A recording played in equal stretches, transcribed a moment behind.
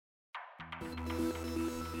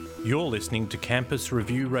You're listening to Campus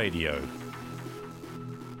Review Radio.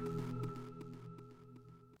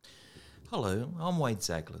 Hello, I'm Wade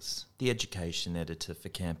Zaglis, the Education Editor for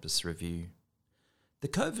Campus Review. The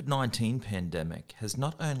COVID-19 pandemic has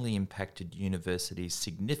not only impacted universities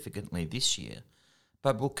significantly this year,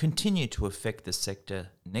 but will continue to affect the sector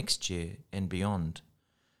next year and beyond.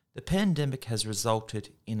 The pandemic has resulted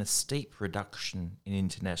in a steep reduction in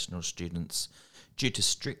international students due to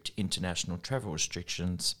strict international travel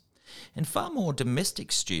restrictions, and far more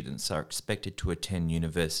domestic students are expected to attend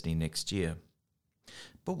university next year.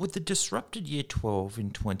 But with the disrupted Year 12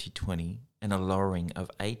 in 2020 and a lowering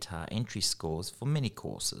of ATAR entry scores for many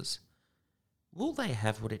courses, will they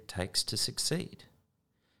have what it takes to succeed?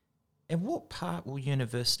 And what part will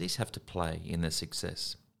universities have to play in their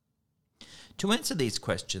success? To answer these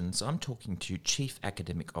questions, I'm talking to Chief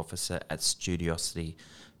Academic Officer at Studiosity,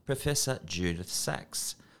 Professor Judyth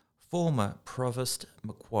Sachs, former Provost,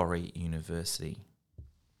 Macquarie University.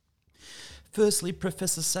 Firstly,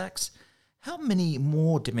 Professor Sachs, how many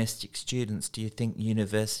more domestic students do you think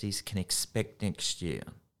universities can expect next year?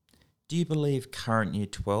 Do you believe current Year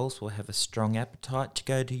 12s will have a strong appetite to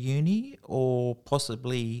go to uni, or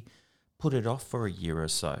possibly put it off for a year or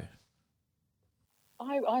so?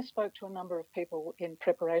 I spoke to a number of people in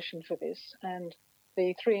preparation for this, and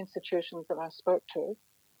the three institutions that I spoke to,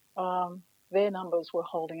 their numbers were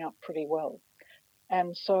holding up pretty well.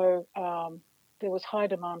 And so there was high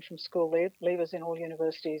demand from school leavers in all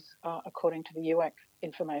universities, according to the UAC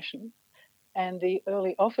information. And the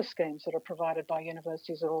early offer schemes that are provided by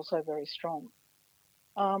universities are also very strong.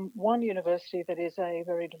 One university that is a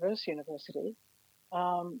very diverse university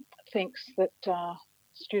thinks that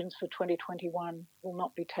students for 2021 will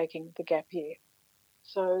not be taking the gap year.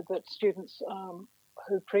 So that students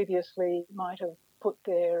who previously might have put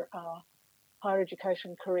their higher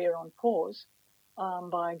education career on pause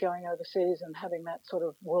by going overseas and having that sort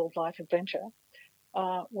of world life adventure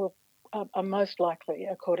are most likely,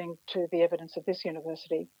 according to the evidence of this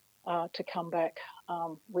university, to come back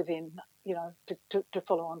within, to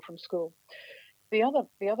follow on from school. The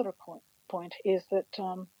other point is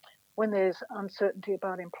that when there's uncertainty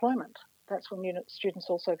about employment, that's when students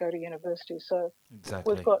also go to university. So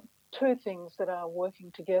Exactly. We've got two things that are working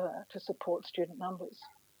together to support student numbers.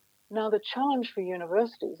 Now, the challenge for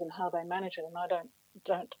universities and how they manage it, and I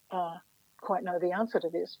don't quite know the answer to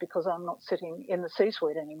this because I'm not sitting in the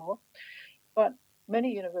C-suite anymore, but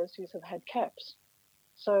many universities have had caps.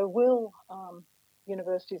 So will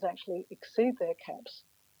universities actually exceed their caps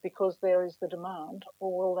because there is the demand,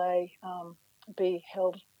 or will they be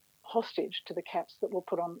held hostage to the caps that were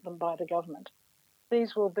put on them by the government?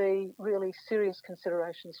 These will be really serious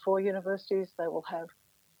considerations for universities. They will have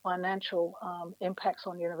financial impacts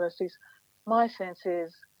on universities. My sense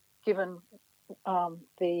is, given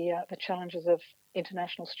the challenges of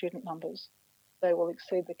international student numbers, they will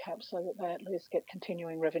exceed the cap so that they at least get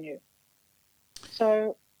continuing revenue.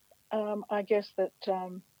 So I guess that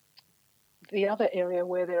the other area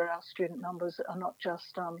where there are student numbers are not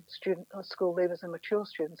just school leavers and mature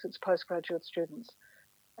students, it's postgraduate students.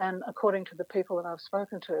 And according to the people that I've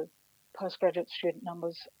spoken to, postgraduate student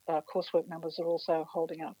numbers, coursework numbers are also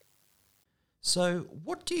holding up. So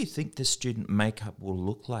what do you think the student makeup will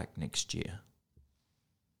look like next year?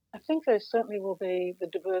 I think there certainly will be the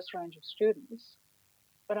diverse range of students,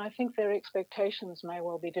 but I think their expectations may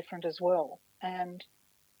well be different as well. And,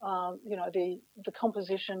 the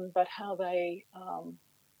composition, but how they,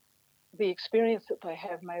 the experience that they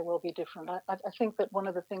have may well be different. I think that one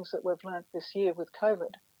of the things that we've learned this year with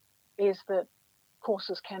COVID is that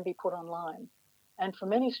courses can be put online. And for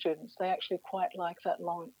many students, they actually quite like that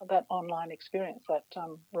online experience, that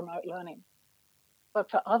remote learning. But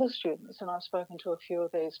for other students, and I've spoken to a few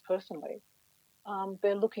of these personally,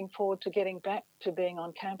 they're looking forward to getting back to being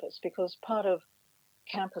on campus, because part of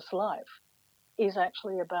campus life is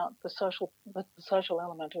actually about the social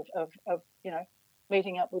element of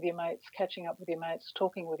meeting up with your mates, catching up with your mates,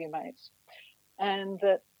 talking with your mates. And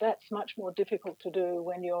that's much more difficult to do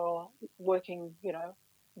when you're working,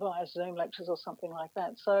 via Zoom lectures or something like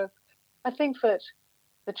that. So I think that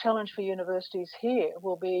the challenge for universities here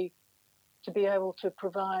will be to be able to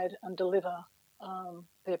provide and deliver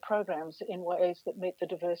their programs in ways that meet the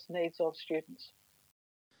diverse needs of students.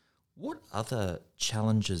 What other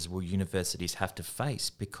challenges will universities have to face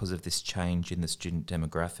because of this change in the student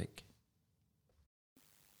demographic?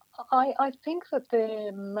 I think that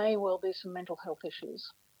there may well be some mental health issues.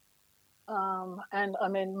 And I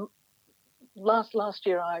mean, last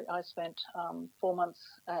year I spent 4 months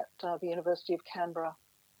at the University of Canberra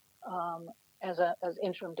as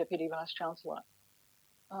interim Deputy Vice-Chancellor.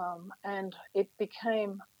 And it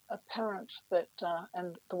became apparent that,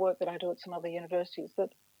 and the work that I do at some other universities, that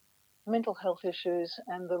mental health issues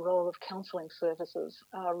and the role of counselling services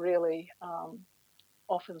are really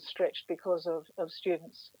often stretched because of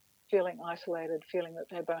students feeling isolated, feeling that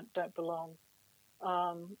they don't belong.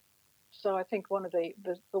 So I think one of the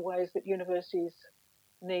ways that universities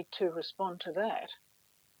need to respond to that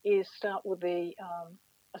is start with the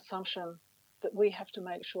assumption that we have to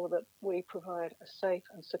make sure that we provide a safe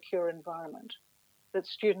and secure environment, that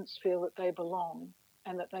students feel that they belong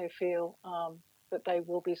and that they feel that they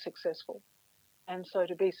will be successful. And so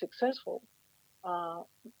to be successful,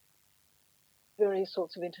 various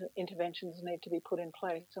sorts of interventions need to be put in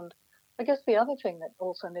place. And I guess the other thing that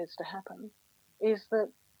also needs to happen is that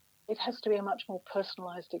it has to be a much more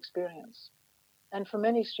personalised experience. And for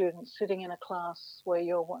many students, sitting in a class where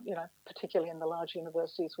you're, particularly in the large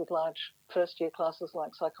universities with large first-year classes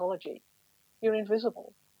like psychology, you're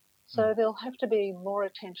invisible. So there'll have to be more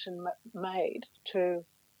attention made to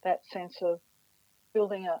that sense of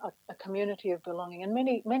building a community of belonging. And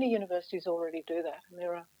many universities already do that. And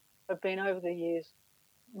there have been, over the years,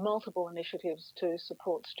 multiple initiatives to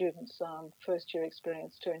support students' first-year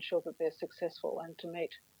experience to ensure that they're successful and to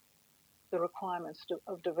meet the requirements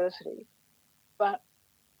of diversity. But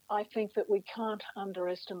I think that we can't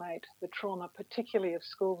underestimate the trauma, particularly of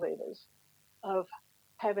school leaders, of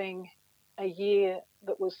having a year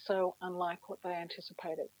that was so unlike what they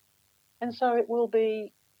anticipated. And so it will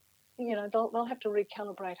be, they'll have to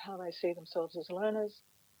recalibrate how they see themselves as learners.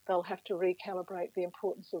 They'll have to recalibrate the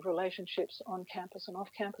importance of relationships on campus and off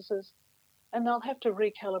campuses. And they'll have to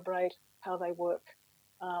recalibrate how they work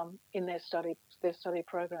in their study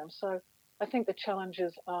programs. So I think the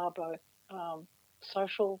challenges are both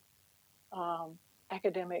social,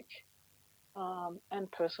 academic,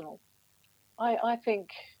 and personal. I think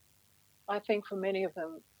for many of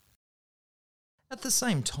them. At the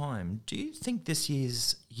same time, do you think this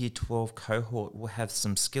year's Year 12 cohort will have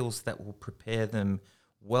some skills that will prepare them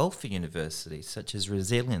well for university, such as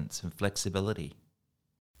resilience and flexibility?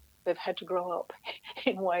 They've had to grow up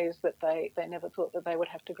in ways that they never thought that they would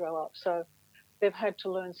have to grow up. So they've had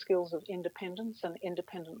to learn skills of independence and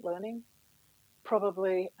independent learning,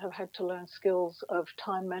 probably have had to learn skills of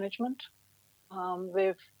time management.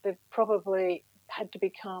 They've probably had to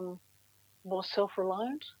become more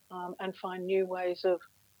self-reliant and find new ways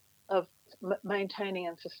of maintaining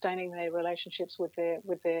and sustaining their relationships with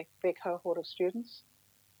their cohort of students.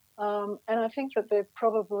 And I think that they've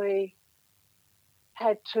probably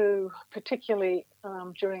had to, particularly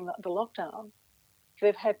during the lockdown,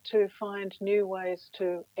 they've had to find new ways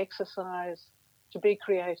to exercise, to be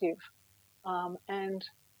creative, and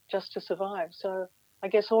just to survive. So I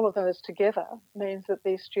guess all of those together means that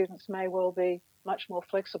these students may well be much more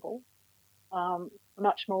flexible,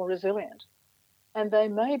 much more resilient. And they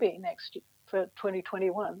may be next year, for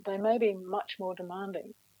 2021, they may be much more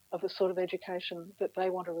demanding of the sort of education that they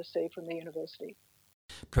want to receive from the university.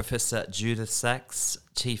 Professor Judyth Sachs,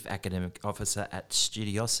 Chief Academic Officer at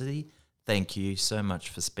Studiosity, thank you so much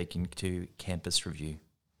for speaking to Campus Review.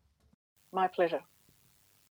 My pleasure.